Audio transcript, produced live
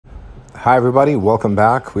Hi everybody, welcome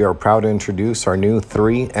back. We are proud to introduce our new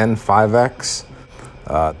 3 and 5X.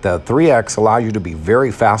 The 3X allows you to be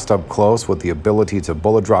very fast up close with the ability to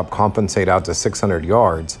bullet drop compensate out to 600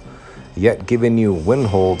 yards, yet giving you wind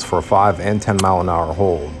holds for 5 and 10 mile an hour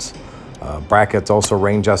holds. Brackets also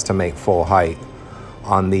range estimate full height.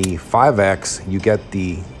 On the 5X, you get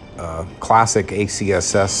the classic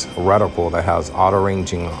ACSS reticle that has auto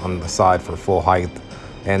ranging on the side for full height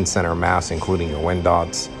and center mass, including your wind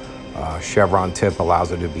dots. Chevron tip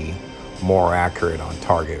allows it to be more accurate on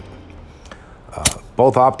target.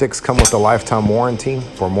 Both optics come with a lifetime warranty.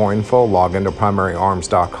 For more info, log into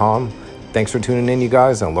primaryarms.com. Thanks for tuning in, you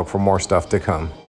guys, and look for more stuff to come.